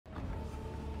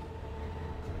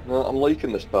No, I'm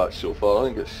liking this patch so far.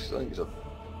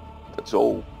 It's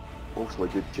all mostly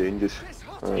good changes.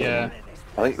 Yeah.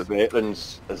 I think the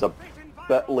veterans is a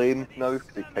bit lame now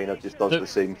because he kind of just does the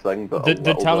same thing, but a The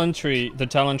little bit.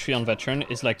 talent tree on veteran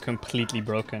is like completely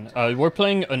broken. We're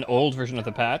playing an old version of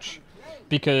the patch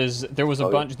because there was a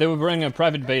bunch. They were running a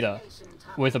private beta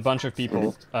with a bunch of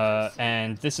people,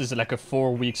 and this is like a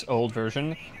 4 weeks old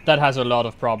version that has a lot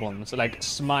of problems, like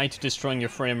smite destroying your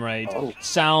frame rate,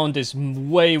 sound is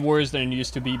way worse than it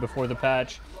used to be before the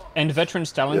patch, and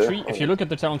veterans talent tree. If you look at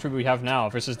the talent tree we have now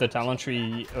versus the talent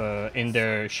tree in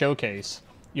their showcase,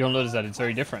 you'll notice that it's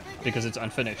very different because it's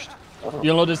unfinished.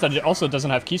 You'll notice that it also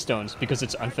doesn't have keystones because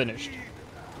it's unfinished.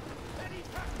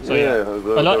 So yeah,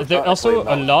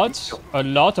 a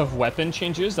lot of weapon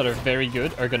changes that are very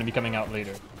good are going to be coming out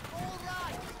later.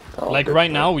 Like right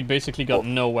now, we basically got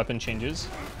no weapon changes,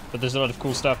 but there's a lot of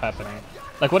cool stuff happening.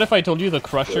 Like, what if I told you the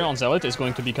Crusher on Zealot is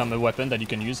going to become a weapon that you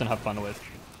can use and have fun with?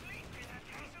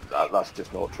 That's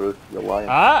just not true. You're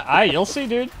lying. You'll see,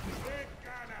 dude.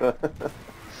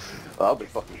 That'll be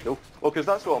fucking cool. Well, because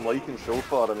that's what I'm liking so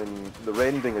far. I mean, the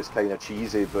rending is kind of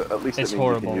cheesy, but at least it means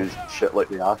horrible. you can use shit like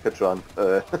the Akatran.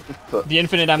 The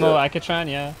infinite ammo Akatran,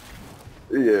 yeah.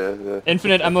 Yeah.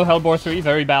 Infinite ammo Hellbore 3,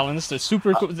 very balanced. It's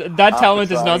super cool. That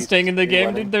talent is not staying in the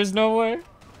game, dude. There's no way.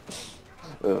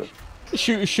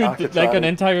 Shoot like an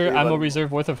entire ammo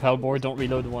reserve worth of Hellbore, don't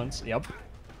reload once. Yep.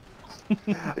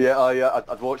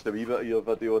 I'd watched a wee bit of your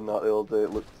video on that the other day.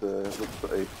 It looked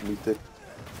pretty meaty.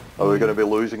 Are we going to be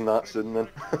losing that soon then?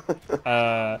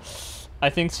 I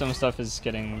think some stuff is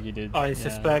getting yeeted. I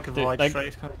suspect Void like,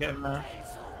 Straight's gonna get in there.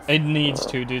 It needs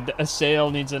to, dude.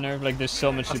 Assail needs a nerf. Like, there's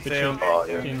so much stupid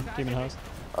shit in Demon House.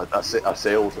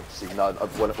 Assail's obscene.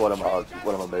 One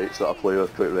of my mates that I play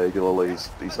with quite regularly,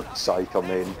 he's a Psyker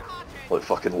main, like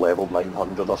fucking level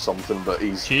 900 or something, but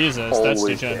he's that's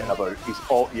degenerate.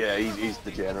 He's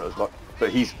degenerate as fuck. But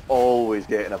he's always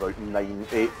getting about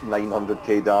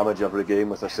 900k damage every game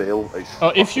with Assail.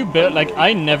 If you build, like,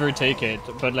 I never take it,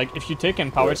 but like, if you take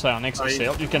Empowered Psionics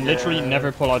Assail, you can literally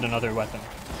never pull out another weapon.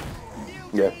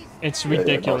 Yeah. It's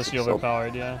ridiculously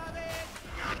overpowered, yeah.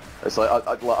 It's like,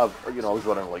 I was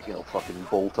running like, fucking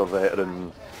Bolter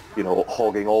Veteran,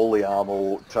 hogging all the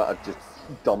ammo, trying to just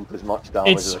dump as much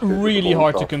damage as I could. It's really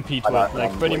hard to compete with,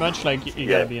 like, pretty much, like, you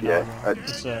gotta be an armor.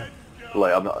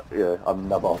 Like, I'm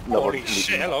never Holy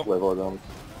shit, hello. level of damage.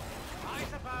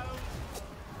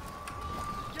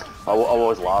 I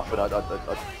was laughing,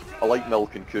 I like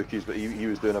Milk and Cookies, but he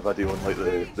was doing a video on, like,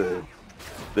 the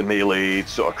melee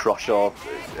sort of crusher,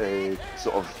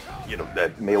 sort of,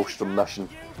 the Maelstrom mission.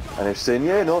 And he's saying,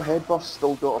 Headburst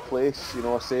still got a place,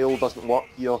 Assail doesn't work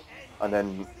here. And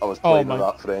then I was playing with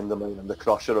that friend of mine in the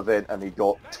Crusher event, and he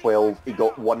got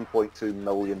 1.2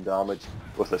 million damage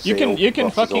with Assail. You can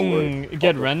fucking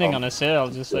get rending on Assail,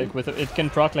 just like with it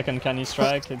can proc like Uncanny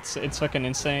Strike. It's fucking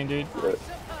insane, dude.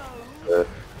 Yeah.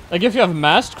 Like, if you have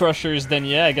masked crushers, then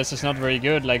yeah, I guess it's not very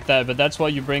good like that, but that's why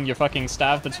you bring your fucking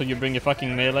staff, that's why you bring your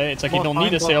fucking melee. It's like you don't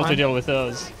need Assail to deal with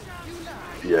those.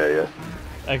 Yeah.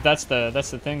 Like, that's the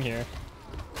thing here.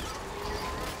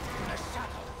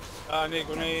 I need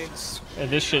grenades. Yeah,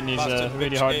 this shit needs a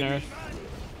really hard nerf.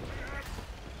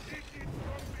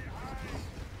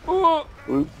 Ooh.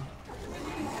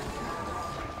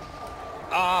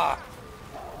 Ah!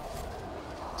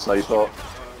 Sniper.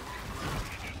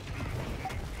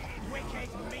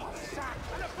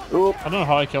 Ooh. I don't know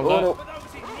how I killed that.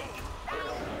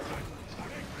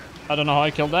 I don't know how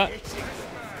I killed that.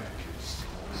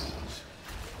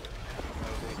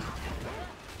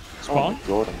 Spawn?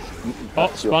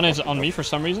 Spawn is on me for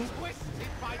some reason.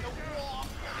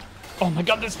 Oh my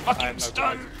god, this fucking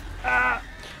stun!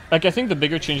 Like, I think the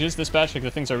bigger changes this patch, like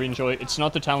the things I really enjoy, it's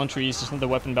not the talent trees, it's not the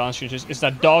weapon balance changes, it's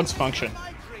that dogs function.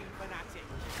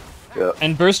 Yeah.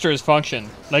 And bursters function.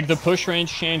 Like, the push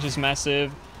range change is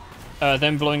massive.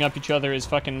 Them blowing up each other is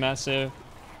fucking massive.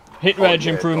 Hit reg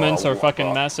improvements are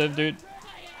fucking massive, dude.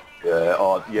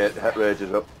 Yeah, hit reg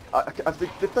is up. I think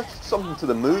they did something to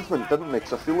the movement, didn't they?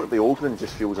 Because I feel like the Ogren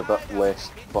just feels a bit less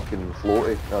fucking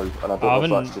floaty now, and I don't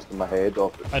know if that's just in my head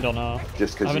or... I don't know.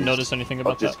 Just cause I haven't noticed anything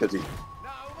about that.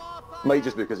 Might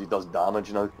just because he does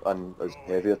damage now, and his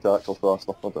heavy attacks are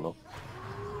faster, I don't know.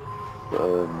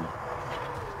 But,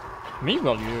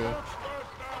 Meanwhile, you...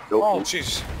 Oh,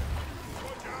 jeez.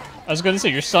 I was gonna say,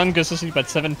 your son goes to sleep at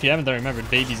 7 PM and then I remembered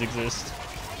babies exist.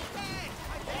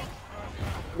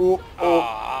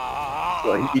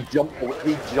 So he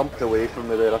jumped away from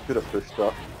me there, I could have pushed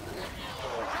that.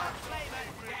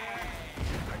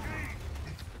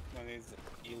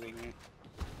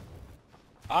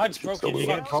 It's broken,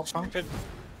 fucking stupid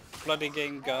bloody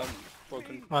game gun.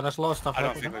 broken. Oh, there's a lot of stuff I don't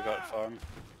happening. think we got it for him.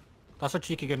 That's a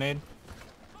cheeky grenade.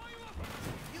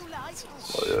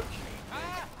 Oh, yeah.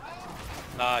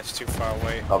 Nah, it's too far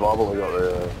away. I've only got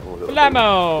the...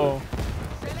 Blammo!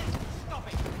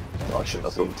 I shouldn't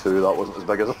have thrown 2, that wasn't as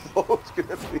big as I thought it was going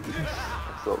to be.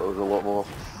 I thought there was a lot more.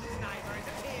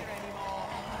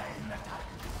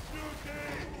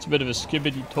 It's a bit of a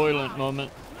skibbity toilet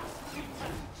moment.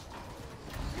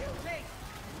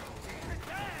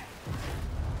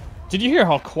 Did you hear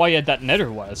how quiet that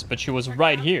nether was? But she was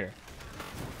right here.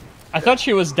 I thought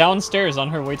she was downstairs on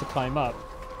her way to climb up.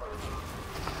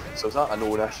 So is that a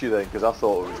known issue then? Because I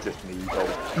thought it was just me.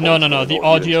 No, the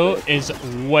audio is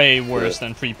way worse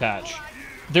than pre-patch.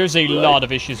 There's a lot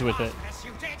of issues with it.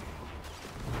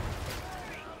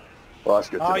 Well, that's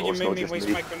good to Oh, know. you It's made not me just waste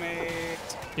me. my grenade.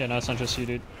 Yeah, no, it's not just you,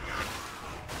 dude.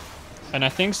 And I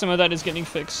think some of that is getting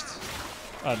fixed.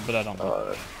 But I don't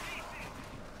know.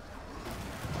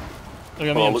 Look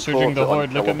at me, I'm surging the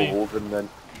horde, look at me.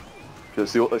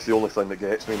 It's the only thing that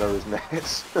gets me now is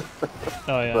nets. Oh But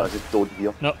I yeah. just don't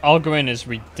hear. No, Algorand is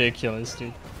ridiculous,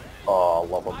 dude. Oh, I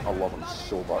love him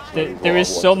so much. There is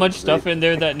so much stuff in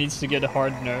there that needs to get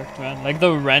hard nerfed, man. Like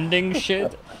the rending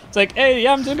shit. It's like, hey,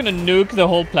 yeah, I'm just gonna nuke the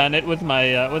whole planet with my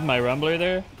rumbler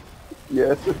there.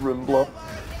 Yeah, the rumbler.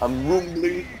 I'm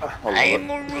rumbly. I'm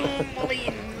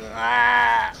rumbling.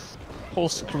 Whole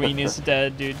screen is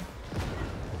dead, dude.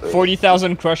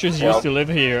 40,000 crushers used to live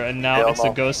here, and now it's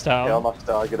a ghost town. Yeah, I'm a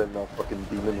staggering a fucking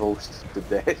demon host to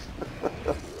death.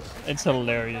 It's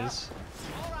hilarious.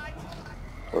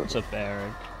 What's up,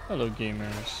 Auric? Hello,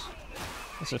 gamers.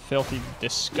 It's a filthy,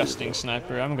 disgusting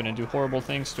sniper. I'm gonna do horrible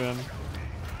things to him.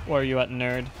 Where are you at,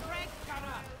 nerd?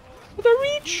 With a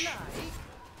reach!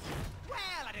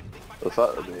 The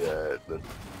fact that the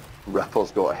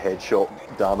Ripper's got a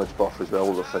headshot damage buff as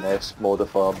well as a finesse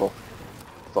modifier buff.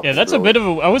 Yeah, that's a bit of a...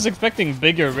 I was expecting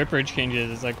bigger Ripper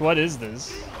changes. It's like, what is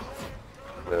this?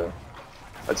 Yeah.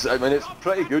 I mean, it's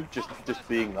pretty good just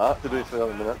being that, to be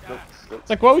fair. I mean, It's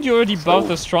like, why would you already buff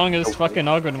the strongest fucking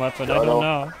Ogren weapon? Yeah, I don't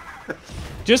know.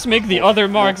 Just make the other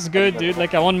marks good, dude.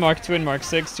 Like, I want Mark 2 and Mark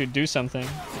 6 to do something.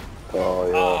 Oh,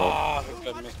 yeah. Ah, who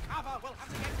got me?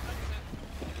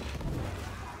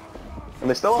 And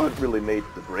they still haven't really made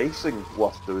the bracing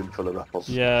worth doing for the Rippers.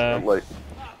 Yeah. Like,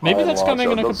 Maybe that's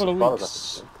coming in a there's couple of part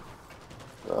weeks.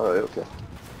 it. Alright, okay.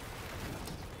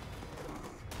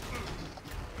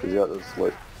 'Cause yeah, there's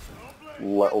like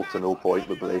little to no point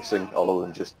with bracing other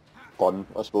than just fun,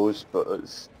 I suppose, but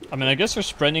it's... I mean, I guess for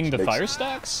spreading the Makes- fire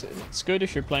stacks, it's good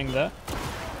if you're playing that.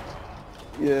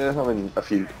 Yeah, I mean,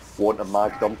 if you want a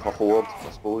mag dump a horde,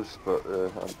 I suppose, but...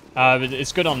 But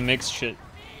it's good on mixed shit.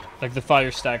 Like, the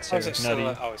fire stacks How are is it still?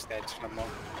 nutty. Oh, it's dead. No more.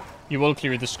 You will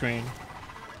clear the screen.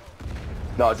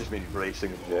 no, I just mean bracing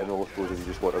in general, I suppose, if you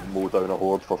just want to mow down a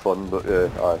horde for fun, but yeah,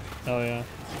 aye. Oh, yeah.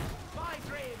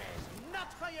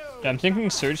 Yeah, I'm thinking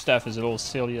Surge Staff is a little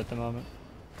silly at the moment.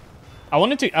 I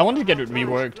wanted to get it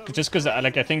reworked, just because I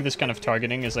think this kind of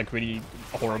targeting is like really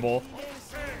horrible.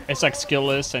 It's like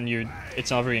skillless and it's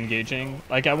not very engaging.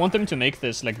 Like, I want them to make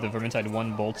this like the Vermintide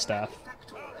 1 Bolt Staff.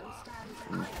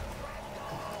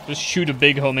 Just shoot a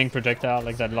big homing projectile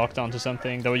like that locked onto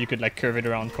something, that way you could like curve it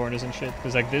around corners and shit.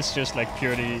 Because like this just like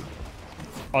purely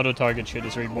auto-target shit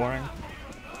is very boring.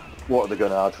 What are they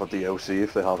going to add for DLC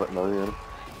if they have it now, you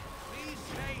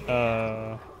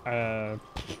know?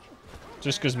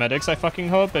 Just cosmetics, I fucking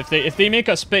hope. If they make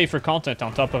us pay for content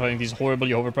on top of having these horribly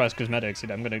overpriced cosmetics,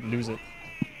 I'm gonna lose it.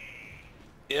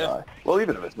 Yeah. Aye. Well,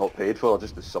 even if it's not paid for,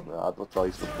 just as something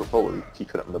advertised, they'll probably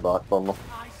keep it in the back burner.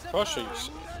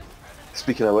 Crushes.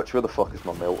 Speaking of which, where the fuck is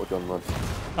my melter gun, man?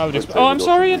 I would What expect. time Oh, we I'm got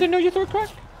sorry, to I do? didn't know you threw a crack.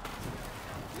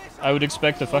 I would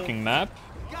expect a fucking map.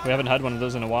 We haven't had one of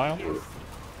those in a while.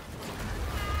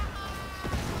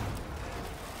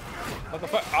 What the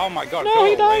fuck? Oh my god, No, go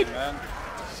he away, died. man.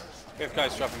 We have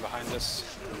guys dropping behind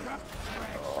us.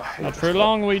 Oh, I hate Not this for fuck.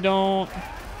 long, we don't.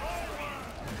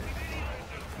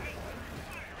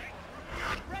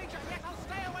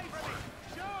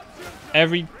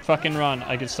 Every fucking run,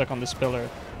 I get stuck on this pillar.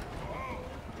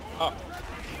 Oh.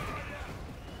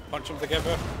 Punch them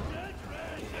together.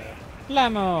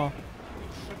 Lamo.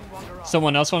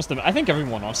 Someone else wants to. I think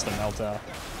everyone wants to Melta.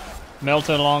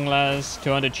 Melta long last,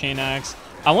 200 chain axe.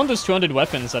 I want those 200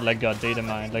 weapons that like got data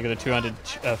mined, like the 200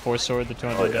 force sword, the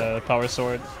 200 power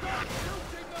sword.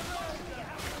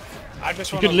 I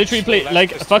just You wanna could literally play left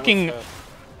like this a fucking towards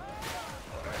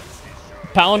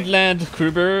Poundland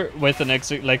Kruber with an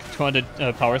like 200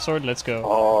 power sword. Let's go.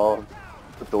 Oh,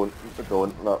 don't.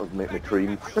 That would make me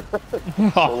cream.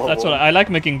 Oh, that's what I like,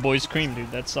 making boys scream,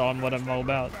 dude. That's what I'm all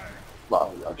about.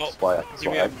 Well, that's why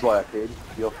I came.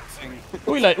 Yo.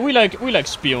 We like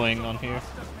spewing on here.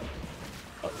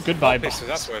 Goodbye, Bolt pistol,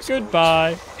 that's boss. where it's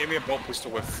Goodbye. called. Give me a bolt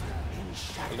pistol with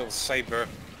a little saber.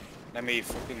 Let me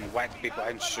fucking whack people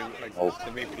and shoot like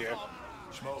the rapier.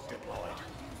 Smoke deployed.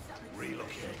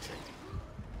 Relocating.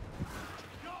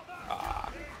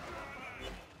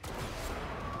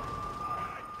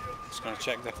 Just gonna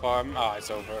check the farm. Ah,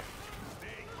 it's over.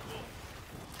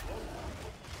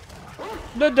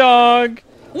 The dog.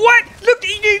 What? Look,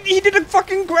 he did a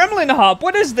fucking gremlin hop.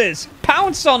 What is this?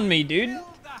 Pounce on me, dude.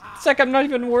 It's like I'm not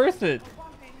even worth it.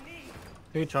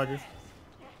 2 charges.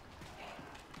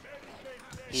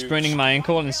 Spraining my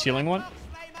ankle and stealing one.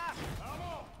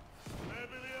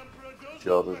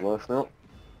 Charges left now.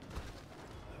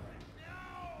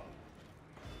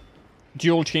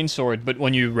 Dual chainsword, but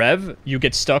when you rev, you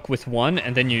get stuck with one,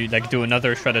 and then you like do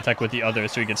another shred attack with the other,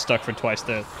 so you get stuck for twice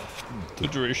the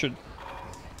duration.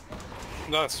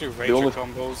 That's through ranger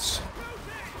combos.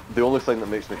 The only thing that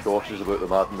makes me cautious about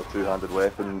them adding the two-handed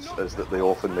weapons is that they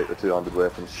often make the two-handed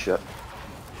weapons shit.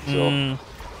 So.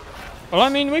 Well, I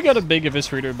mean, we got a big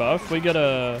Eviscerator buff. We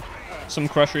got some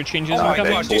Crusher changes. Oh my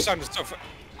coming. god, you sound so...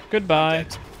 Goodbye.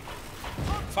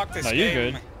 Fuck this No, game.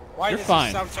 you're good. Why You're does fine.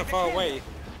 it sound so far away?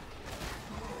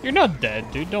 You're not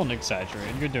dead, dude. Don't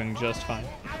exaggerate. You're doing just fine.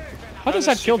 How does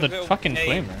that kill the fucking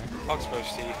flamer?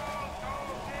 Oxbursty.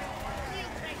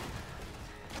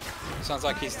 Sounds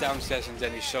like he's downstairs and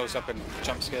then he shows up and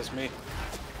jump scares me.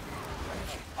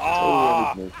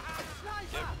 Ah! Oh,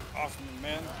 Get off me,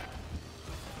 man.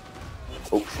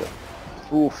 oh shit.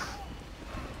 Oof.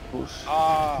 Oof.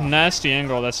 Ah! Nasty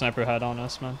angle that sniper had on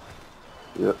us, man.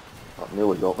 Yep. That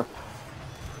nearly got me.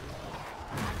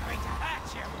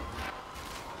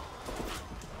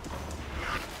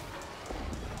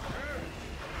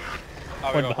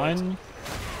 Oh, Right behind.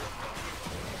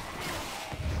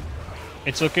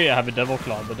 It's okay, I have a Devil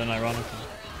Claw, but then ironically.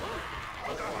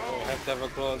 I have devil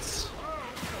claws.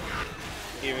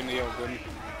 Even the open.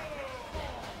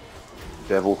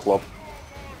 Devil Club.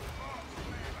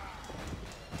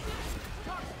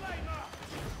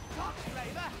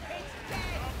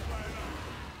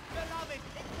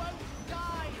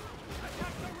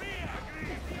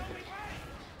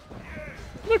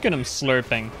 Look at him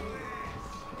slurping.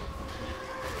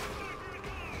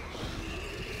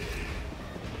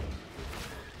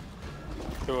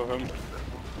 Two of them.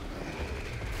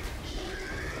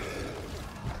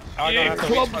 Yeah,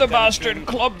 club the bastard,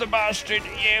 club the bastard.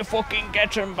 Yeah, fucking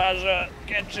get him, Bazza.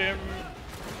 Get him.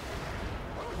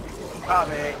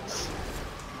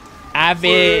 Have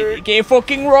it. Get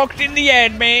fucking rocked in the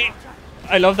head, mate.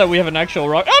 I love that we have an actual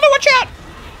rock. Oh no, watch out!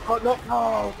 Oh no,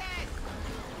 no!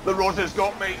 The roses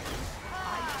got me!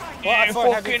 You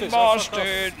fucking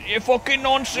bastard. You fucking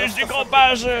nonsense. You got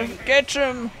Bazza. Get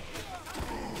him.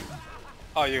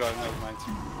 Oh, you got it, never mind.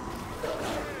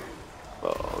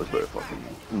 Oh, I was about to fucking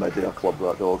mid-air club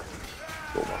that dog.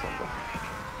 Stole my thunder.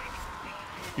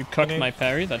 You cucked my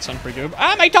parry. That's unforgivable.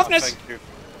 Ah, my toughness. Thank you.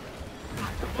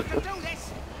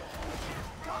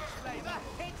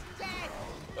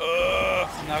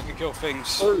 Now I can kill things.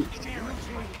 Zoom!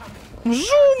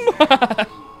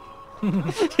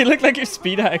 You look like you're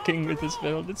speed hacking with this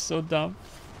build. It's so dumb.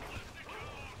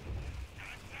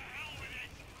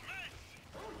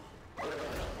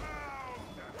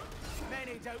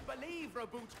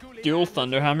 Dual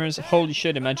Thunderhammers? Holy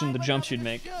shit, imagine the jumps you'd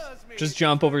make. Just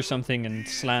jump over something and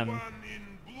slam.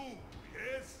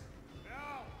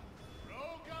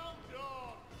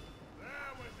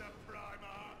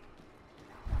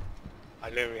 I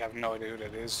literally have no idea who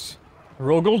that is.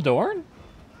 Rogel Dorn?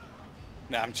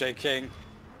 Nah, I'm JKing.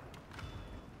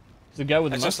 It's the guy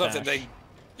with I the just love mustache. that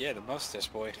they... Yeah, the mustache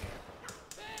boy.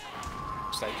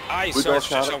 It's like, I searched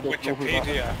this on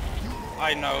Wikipedia.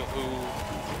 I know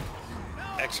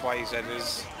who XYZ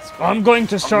is. I'm going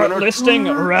to start listing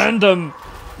random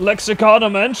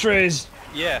lexiconum entries.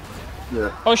 Yeah.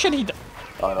 Yeah. Oh shit, he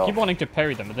I know. keep wanting to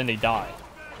parry them, but then they die.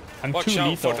 I'm Watch too out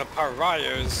lethal. for the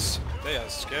pariahs. They are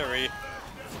scary.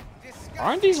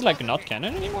 Aren't these like not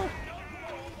canon anymore?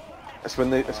 It's when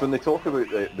they talk about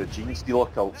the gene stealer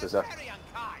cults as if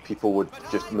people would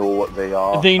just know what they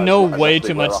are. They know as way if they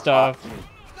too much were a stuff.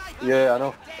 Yeah, I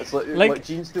know. It's like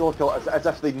gene stealer cult as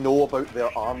if they know about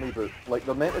their army, but like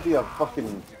they're meant to be a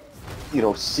fucking, you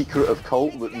know, secretive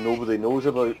cult that nobody knows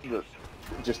about that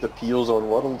just appears on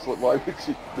Worlds. Like why would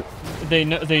you?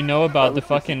 They know about the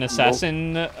fucking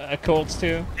assassin cults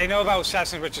too. They know about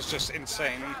assassins, which is just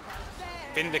insane.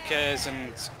 Vindicators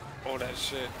and all that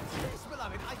shit.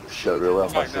 Shit, really? I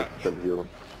Like must didn't hear them.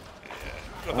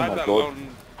 The Oh fact my that God.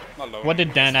 not alone. What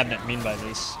did Dan Abnett mean by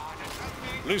this?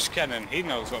 Loose cannon, he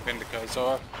knows what vindicators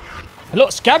are. Hello,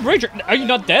 Scab Rager! Are you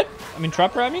not dead? I mean,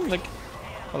 Trapper, I mean? Like,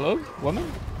 hello, woman?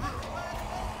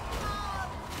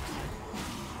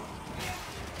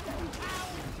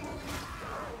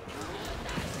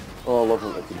 Oh, I love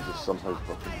it. I can just somehow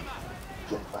fucking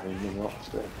jump behind me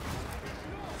upstairs.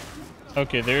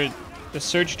 Okay, the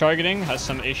surge targeting has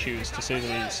some issues, to say the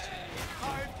least.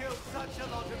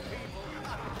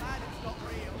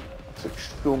 Took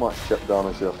so much chip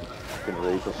damage there from fucking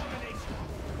Raiders.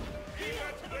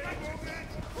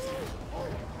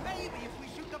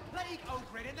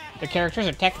 The characters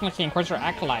are technically in Inquisitor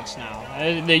acolytes now.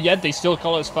 Yet they still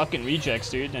call us fucking rejects,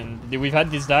 dude. And we've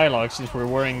had these dialogues since we're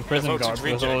wearing prison garb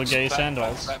with all the gay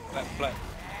sandals.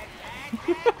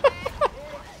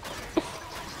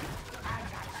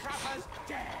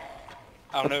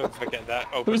 I'll never forget that.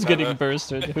 Who's getting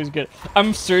bursted? Who's getting?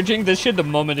 I'm surging this shit the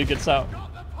moment it gets out.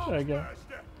 There I go.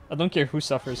 I don't care who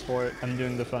suffers for it. I'm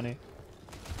doing the funny.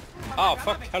 Oh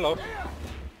fuck! Hello.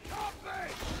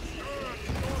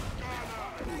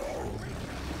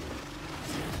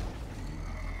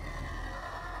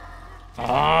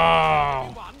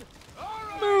 Ah!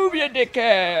 Move, you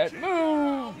dickhead!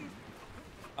 Move!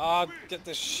 Ah, get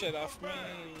this shit off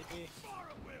me!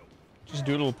 Just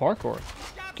do a little parkour.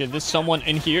 Okay, this someone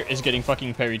in here is getting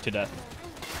fucking parried to death.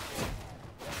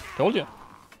 Told you.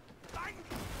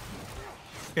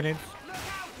 Grenades.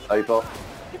 Hyper.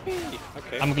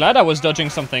 Okay. I'm glad I was dodging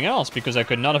something else because I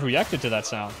could not have reacted to that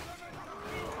sound.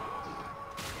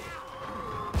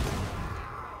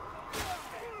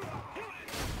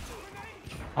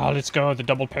 Oh, let's go. The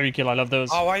double parry kill. I love those.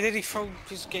 Oh, why did he throw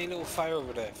his gay little fire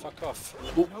over there? Fuck off.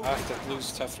 I have to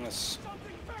lose toughness.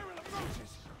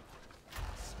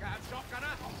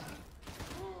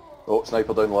 Oh,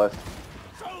 sniper down left.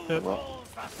 Yep. Well,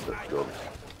 let's go.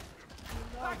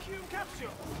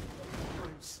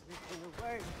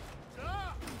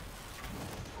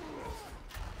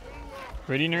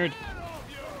 Pretty nerd.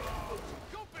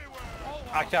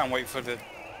 I can't wait for the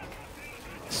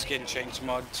skin change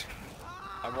mod.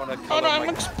 I want to Oh color no, I'm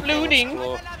my exploding!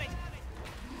 claw.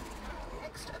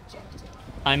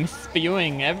 I'm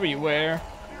spewing everywhere.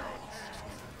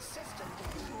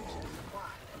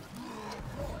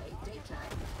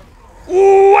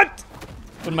 What?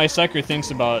 What my psyker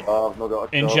thinks about I've not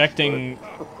got a injecting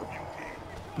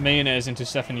mayonnaise into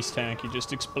Stephanie's tank, he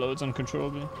just explodes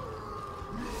uncontrollably.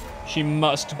 She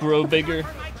must grow bigger.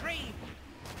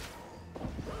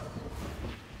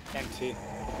 Empty.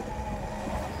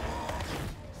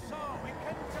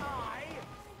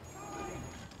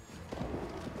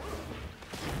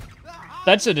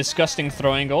 That's a disgusting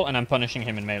throwing goal, and I'm punishing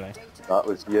him in melee. That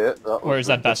was, yeah, that was. Where is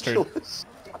that bastard? ridiculous.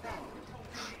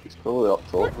 He's probably up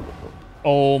top.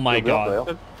 Oh my He'll be up god.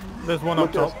 there. There's one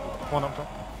up Look top. at- One up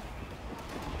top.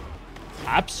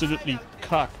 Absolutely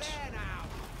cucked.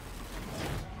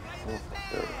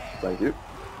 Thank you.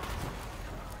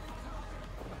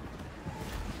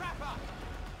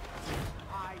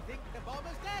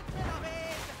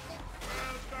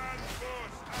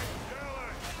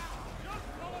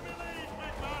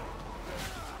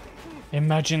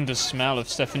 Imagine the smell of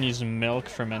Stephanie's milk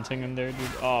fermenting in there, dude.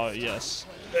 Oh yes.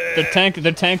 The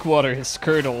tank water is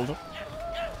curdled.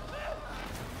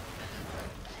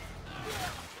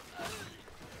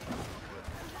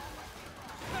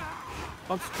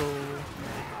 Let's go.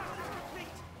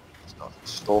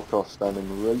 Stalker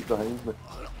standing right behind me.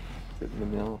 Getting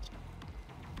in the arse.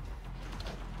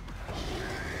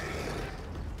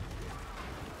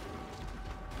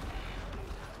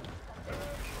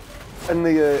 In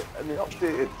the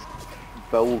updated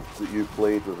build that you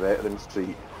played with Veteran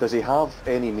Street, does he have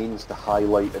any means to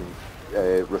highlight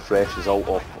and refresh his ult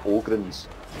off Ogrins?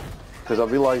 Because I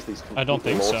realised he's I don't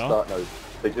completely think lost so. that now.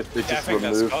 They just I think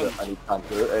that's removed gone. it and he can't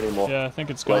do it anymore. Yeah, I think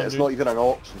it's Like, gone, it's dude. not even an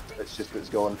option, it's just it's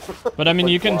gone. But I mean,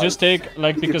 Like you can flies. just take,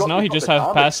 like, You've because got- now he you've got just the has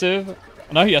damage. passive.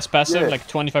 Now he has passive, Yeah. like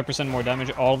 25% more damage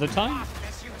all the time.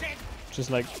 Just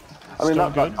like, I mean, still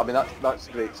that, good. I mean that's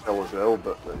great skill as well,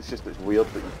 but it's weird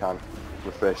that you can't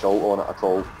refresh ult on it at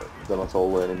all, them at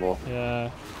all anymore. Yeah.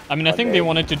 I mean, I think they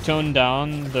wanted to tone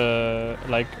down the,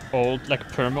 like, old, like,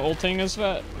 perma-ulting as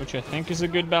that, which I think is a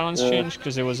good balance change,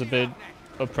 because it was a bit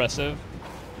oppressive.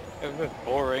 It was a bit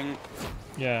boring.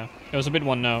 Yeah, it was a bit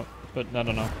one note, but I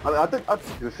don't know. I mean,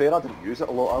 to be fair, I didn't use it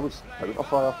a lot. I was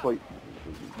counter-fire quite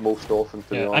most often, to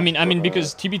be Yeah, honest. I mean, but,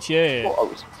 because TBTA well,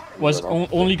 I was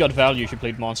only got value if you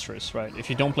played Monstrous, right? If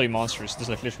you don't play Monstrous, there's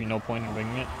like literally no point in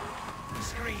bringing it.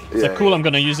 It's like, cool, I'm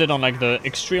gonna use it on like the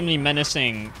extremely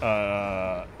menacing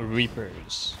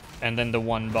Reapers, and then the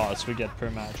one boss we get per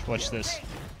match. Watch this,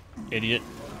 idiot.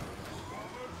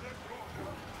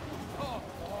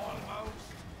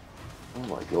 Oh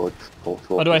my god.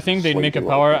 But do I think they'd make a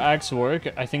power axe work?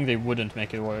 I think they wouldn't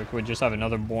make it work. We'd just have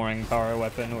another boring power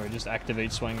weapon where just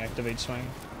activate, swing, activate, swing.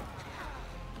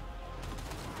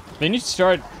 They need to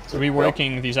start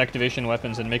reworking these activation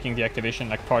weapons and making the activation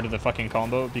like part of the fucking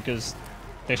combo, because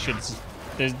this shit's...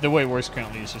 the way it works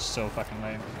currently is just so fucking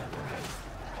lame.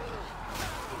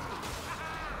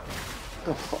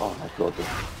 Oh my god.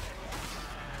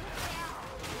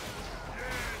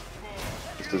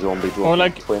 Just a zombie dropping Or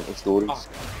like, 20 stories.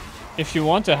 if you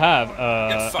want to have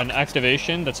an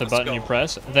activation that's a button you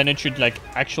press, then it should like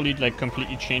actually like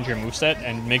completely change your moveset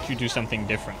and make you do something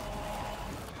different.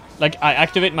 Like, I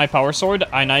activate my power sword,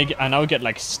 and I now get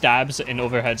like stabs in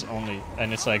overheads only,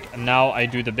 and it's like now I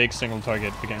do the big single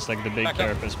target against like the big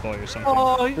carapace boy or something.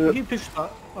 Oh, he pushed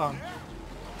that. Oh.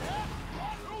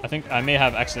 I think I may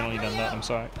have accidentally done that. I'm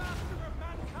sorry.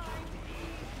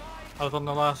 I was on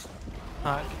the last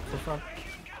hack for fun.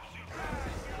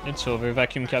 It's over,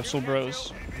 vacuum capsule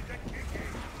bros.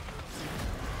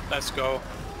 Let's go.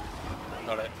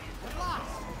 Got it.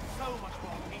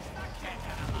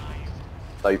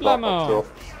 Lemon.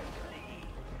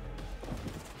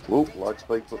 Whoa, large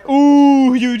spike.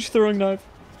 Ooh, huge throwing knife.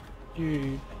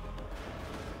 You.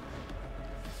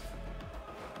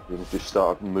 You just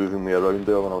started moving me around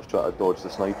there when I was trying to dodge the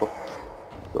sniper.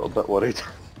 Got a bit worried.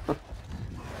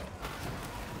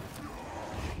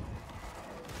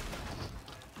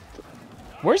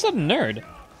 Where's that nerd?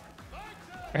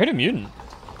 I heard a mutant.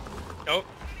 Oh.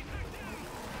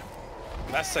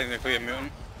 That's technically a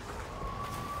mutant.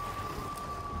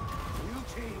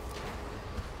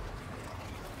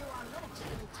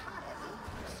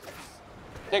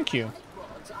 Thank you.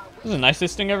 This is the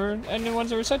nicest thing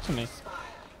anyone's ever said to me.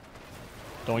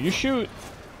 Don't you shoot.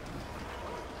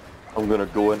 I'm gonna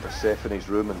go into Stephanie's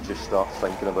room and just start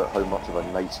thinking about how much of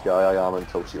a nice guy I am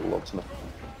until she loves me.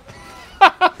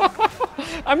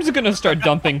 I'm just gonna start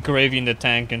dumping gravy in the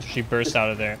tank until she bursts out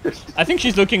of there. I think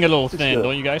she's looking a little thin,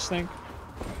 don't you guys think?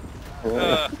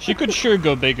 She could sure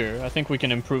go bigger. I think we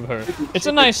can improve her. It's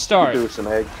a nice start. Do some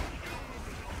egg.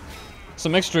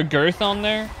 Some extra girth on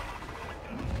there.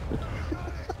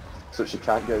 So she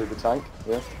can't get out of the tank,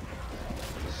 yeah?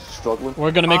 Struggling.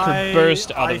 We're gonna make her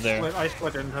burst out of there. I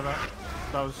slid into that.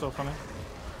 That was so funny.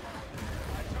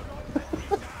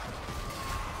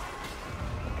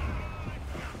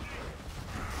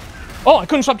 Oh, I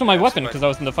couldn't swap to my weapon because I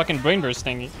was in the fucking brain burst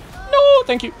thingy. No,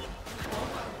 thank you.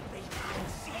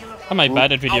 Am I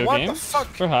bad at video what games? the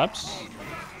fuck? Perhaps. Where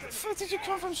the fuck did you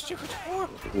come from, stupid whore?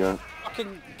 Yeah.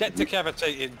 Fucking get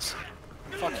decapitated.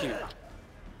 Fuck you.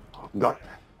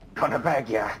 Gonna bag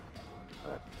ya.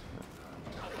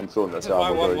 I'm throwing this Why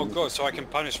armor one down. will go so I can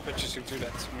punish bitches who do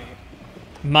that to me.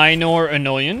 Minor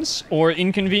annoyance or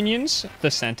inconvenience.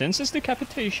 The sentence is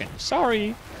decapitation.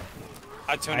 Sorry.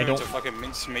 I turn her into fucking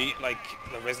mincemeat like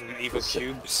the Resident Evil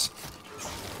cubes.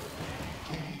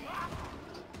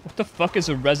 What the fuck is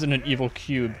a Resident Evil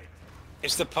cube?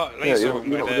 It's the part laser where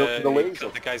the you laser.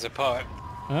 cut the guys apart.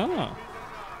 Oh.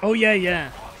 Oh yeah,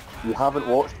 yeah. You haven't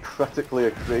watched critically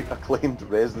acclaimed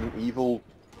Resident Evil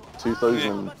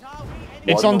 2000.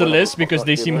 It's on the list because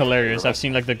they seem hilarious. I've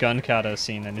seen like the gun kata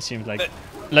scene, and it seems like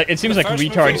it seems like first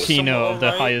retard movie is Kino somewhat of the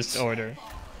alright. highest order.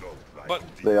 But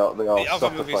They are the other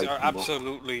movies certified are evil.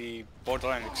 absolutely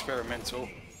borderline experimental.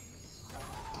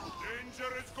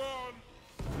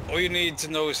 All you need to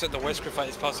know is that the Wesker fight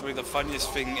is possibly the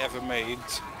funniest thing ever made.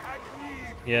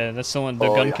 Yeah, that's the one. The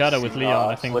Oh, gun yeah, kata I've with seen Leon.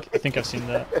 that, I think I've seen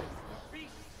that.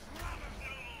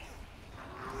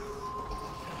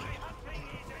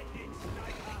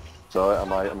 So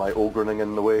am I ogrening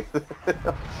in the way?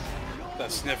 That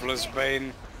Sniffler's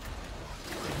Bane.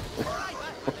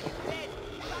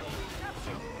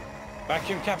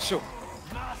 Vacuum capsule.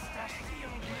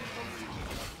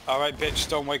 Alright bitch,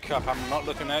 don't wake up. I'm not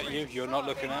looking at you, you're not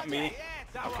looking at me.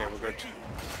 Okay, we're good.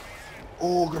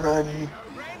 Ogrening.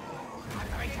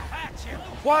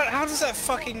 What? How does that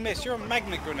fucking miss? You're a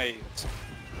magnet grenade.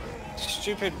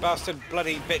 Stupid bastard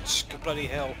bloody bitch, bloody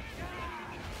hell.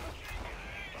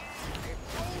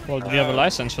 Well, do you have a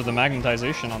license for the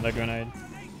magnetization on that grenade?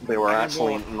 They were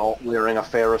actually not wearing a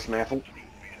ferrous metal.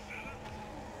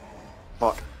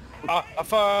 Fuck.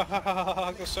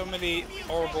 There's so many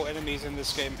horrible enemies in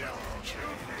this game.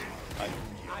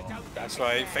 That's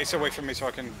right, face away from me so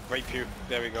I can rape you.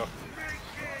 There we go.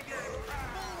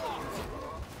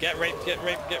 Get raped, get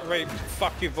raped, get raped.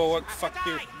 Fuck you, Bulwark, fuck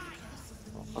you.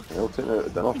 Okay, I'll take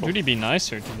that dinner. It'd really be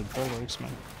nicer to the bulwarks,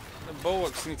 man. The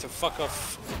Bulwarks need to fuck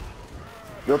off.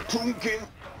 You're tunking.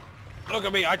 Look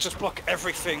at me, I just block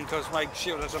everything because my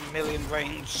shield has 1,000,000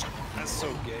 range. That's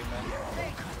so gay, man.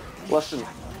 Listen,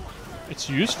 It's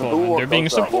The useful when bulwark they're being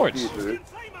does that. What supports. do?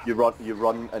 You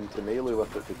run into melee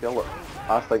with it to kill it.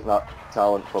 I think that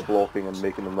talent for blocking and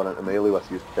making them run into melee with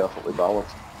you is perfectly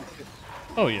balanced.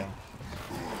 Oh yeah.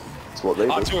 It's what they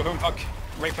do. Two of them, fuck.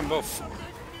 Rape them both.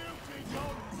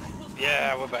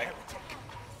 Yeah, we're back.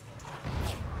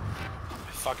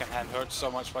 My fucking hand hurts so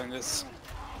much playing this.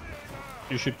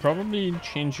 You should probably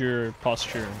change your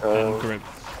posture and grip.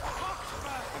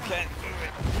 I can't do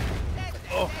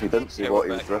it. He didn't see Yeah, what we're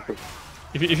he was back. ripping.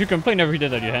 If you complain every day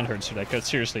that your hand hurts, like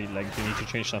seriously, like you need to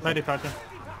change something. Lady pattern.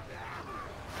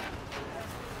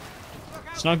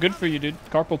 It's not good for you, dude.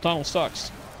 Carpal tunnel sucks.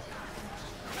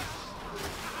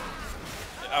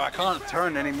 Oh, I can't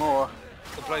turn anymore.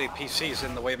 The bloody PC's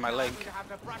in the way of my leg.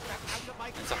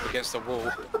 It's up against the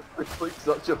wall. It's like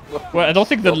such a Well, I don't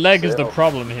think the leg is the setup.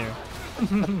 problem here.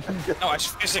 No, I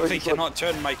physically cannot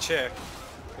turn my chair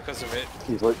because of it.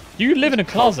 He's like You live in a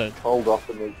closet. hauled up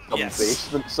in like some Yes.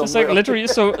 basement It's somewhere. like literally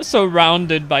so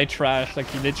surrounded by trash. Like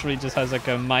he literally just has like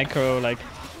a micro, like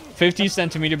 50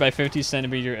 centimeter by 50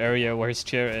 centimeter area where his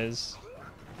chair is.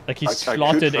 Like he's I could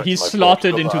slotted. fix He's my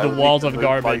slotted posture, into but the I would walls need of to move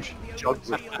my garbage.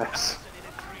 jugs of piss.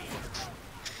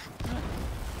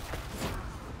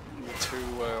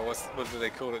 What do they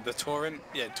call it? The torrent?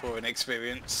 Yeah, torrent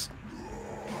experience.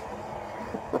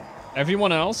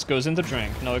 Everyone else goes in the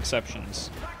drink, no exceptions.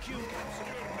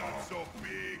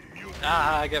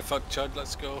 Ah, I get fucked, Chud.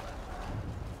 Let's go.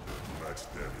 Max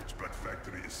damage, but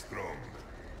factory is strong.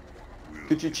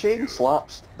 Could you chain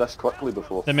slaps this quickly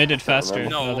before? They made it faster.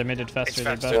 remember. No, they made it faster. It's They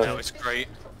faster buffed now. it. It's great.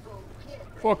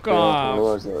 Fuck Yeah, I off!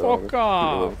 realised that Fuck earlier.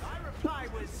 off!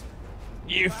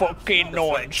 You fucking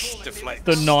nonce! Deflects.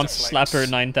 The nonce slapper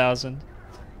 9000.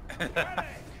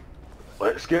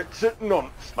 Let's get to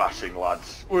nonce smashing,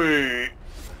 lads. Wait.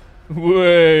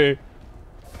 Way!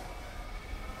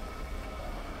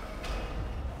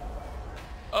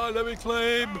 Oh, let me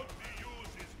claim. Uses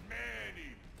many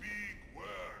big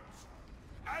words.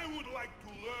 I would like to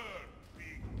learn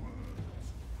big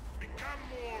words.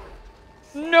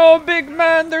 Become more. No, big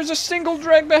man! There's a single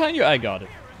drag behind you! I got it.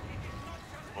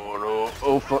 Oh no.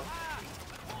 Oh fuck.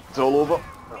 It's all over.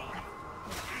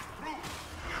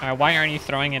 Why aren't you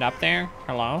throwing it up there?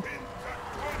 Hello?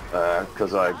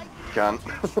 Because I can't.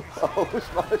 I always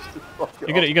managed to fuck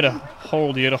it You gotta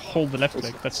hold the left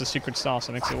click. That's the secret sauce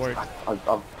that makes it work. I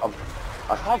Oh,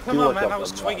 come feel on, like man. I I've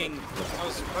was done swinging. I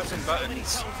was pressing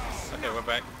buttons. Okay, we're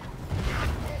back.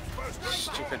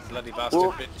 Stupid bloody bastard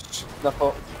Oh. bitch. that. Snip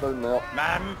up, down there.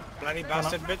 Man, bloody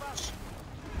bastard bitch.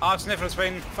 Ah, sniffler's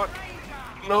pain. Fuck.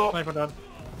 No. Sniper dead.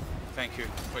 Thank you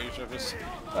for your service.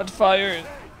 That fire!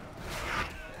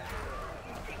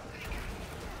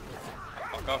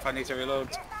 Fuck off, I need to reload.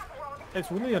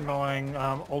 It's really annoying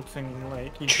ulting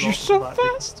like each You're block so back,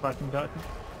 fast. back and back.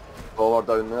 Baller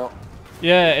down there.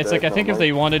 Yeah, it's like I Dead, think no, if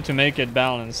they wanted to make it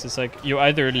balanced, it's like you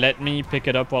either let me pick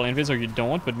it up while invis or you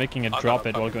don't, but making it I drop got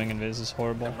it it. while going invis is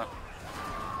horrible.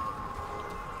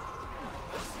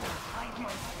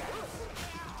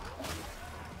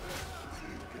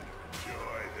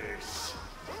 Enjoy this.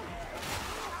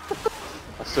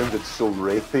 That sounded so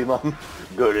rapey, man.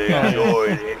 Good enjoy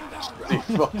it. He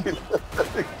fucking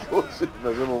goes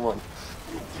invisible, man.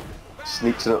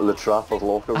 Sneaks into the trapper's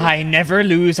locker room. I never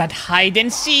lose at hide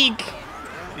and seek!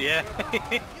 Yeah.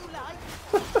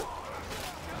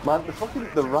 Man,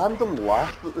 the random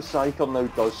laugh that the Psyker now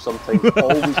does sometimes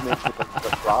always makes me think of the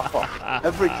trapper.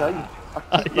 Every time.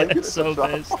 I keep Yeah, thinking it's so the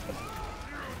pissed.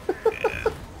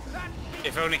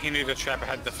 If only he knew the trapper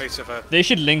had the face of a... They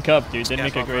should link up, dude. They'd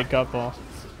make a Scaffolder. great couple.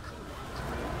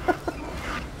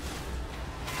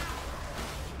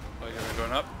 Oh, you're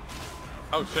going up?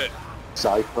 Oh shit.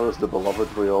 Cypher is the beloved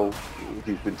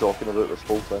he's been talking about this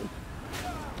whole time.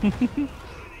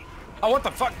 Oh, what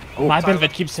the fuck? Oh, My Tyler.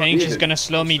 Belvet keeps saying she's gonna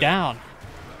slow me down.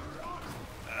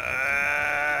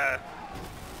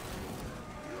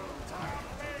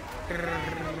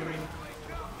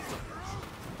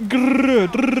 Grrr,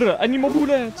 grrr, I need more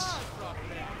bullets.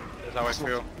 That's how I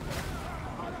feel.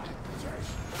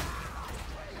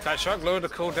 Fat Shark, lower the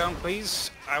cooldown,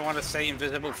 please. I want to stay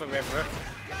invisible forever.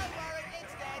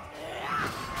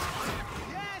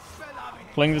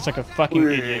 Playing this like a fucking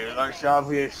idiot. Let's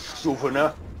have a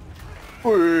souvenir.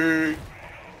 Wait.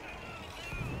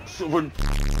 Souvenir.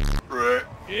 Right.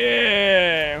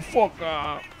 Yeah, fuck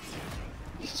off.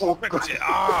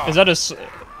 Ah,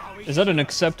 Is that an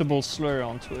acceptable slur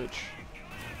on Twitch?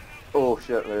 Oh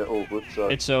shit, right. Oh, whoops.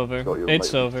 It's over. Got your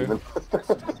It's mic over. demon.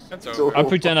 that's It's over. I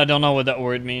pretend I don't know what that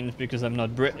word means because I'm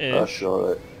not British. That's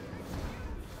alright.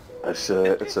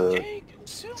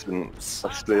 It's an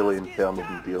Australian term of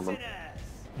endearment.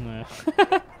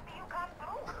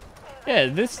 Yeah,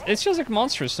 Yeah, it's just like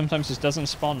Monstrous. Sometimes just doesn't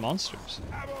spawn monsters.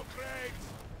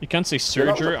 You can't say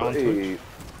Surger on Twitch.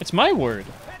 It's my word.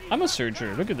 I'm a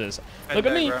Surger. Look at this. Look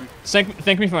at me.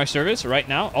 Thank me for my service right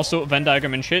now. Also, Venn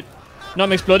diagram and shit.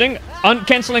 Not exploding.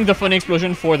 Canceling the funny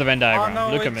explosion for the Venn diagram. Oh,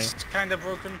 no, look at me. It's kind of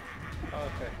broken. Oh,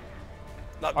 okay.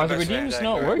 Not Are the best Venn redeems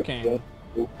not diagram.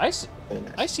 working?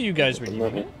 I see you guys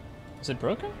redeeming it. Is it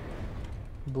broken?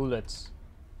 Bullets.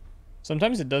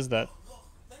 Sometimes it does that.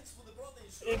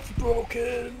 It's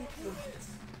broken.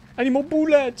 I need more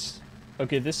bullets.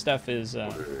 Okay, this stuff is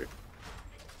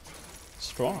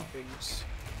strong.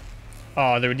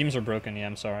 Oh, the redeems are broken. Yeah,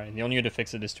 I'm sorry. The only way to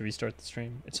fix it is to restart the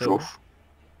stream. It's over.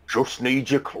 Just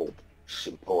need your club.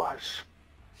 Simple as.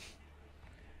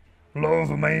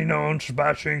 Love me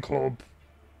non-smashing club.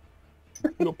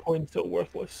 Your points are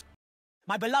worthless.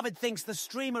 My beloved thinks the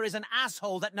streamer is an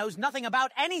asshole that knows nothing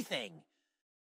about anything.